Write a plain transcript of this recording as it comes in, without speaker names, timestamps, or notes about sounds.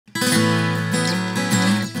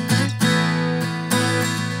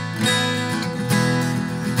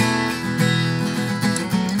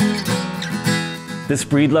This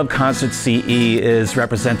Breedlove Concert CE is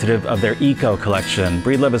representative of their Eco collection.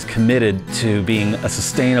 Breedlove is committed to being a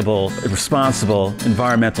sustainable, responsible,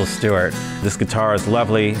 environmental steward. This guitar is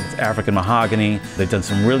lovely, it's African mahogany. They've done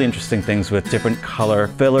some really interesting things with different color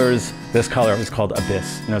fillers. This color is called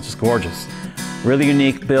Abyss. It's just gorgeous. Really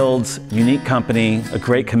unique builds, unique company, a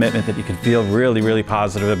great commitment that you can feel really, really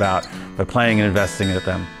positive about by playing and investing in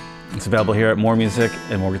them. It's available here at More Music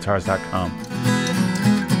and moreguitars.com.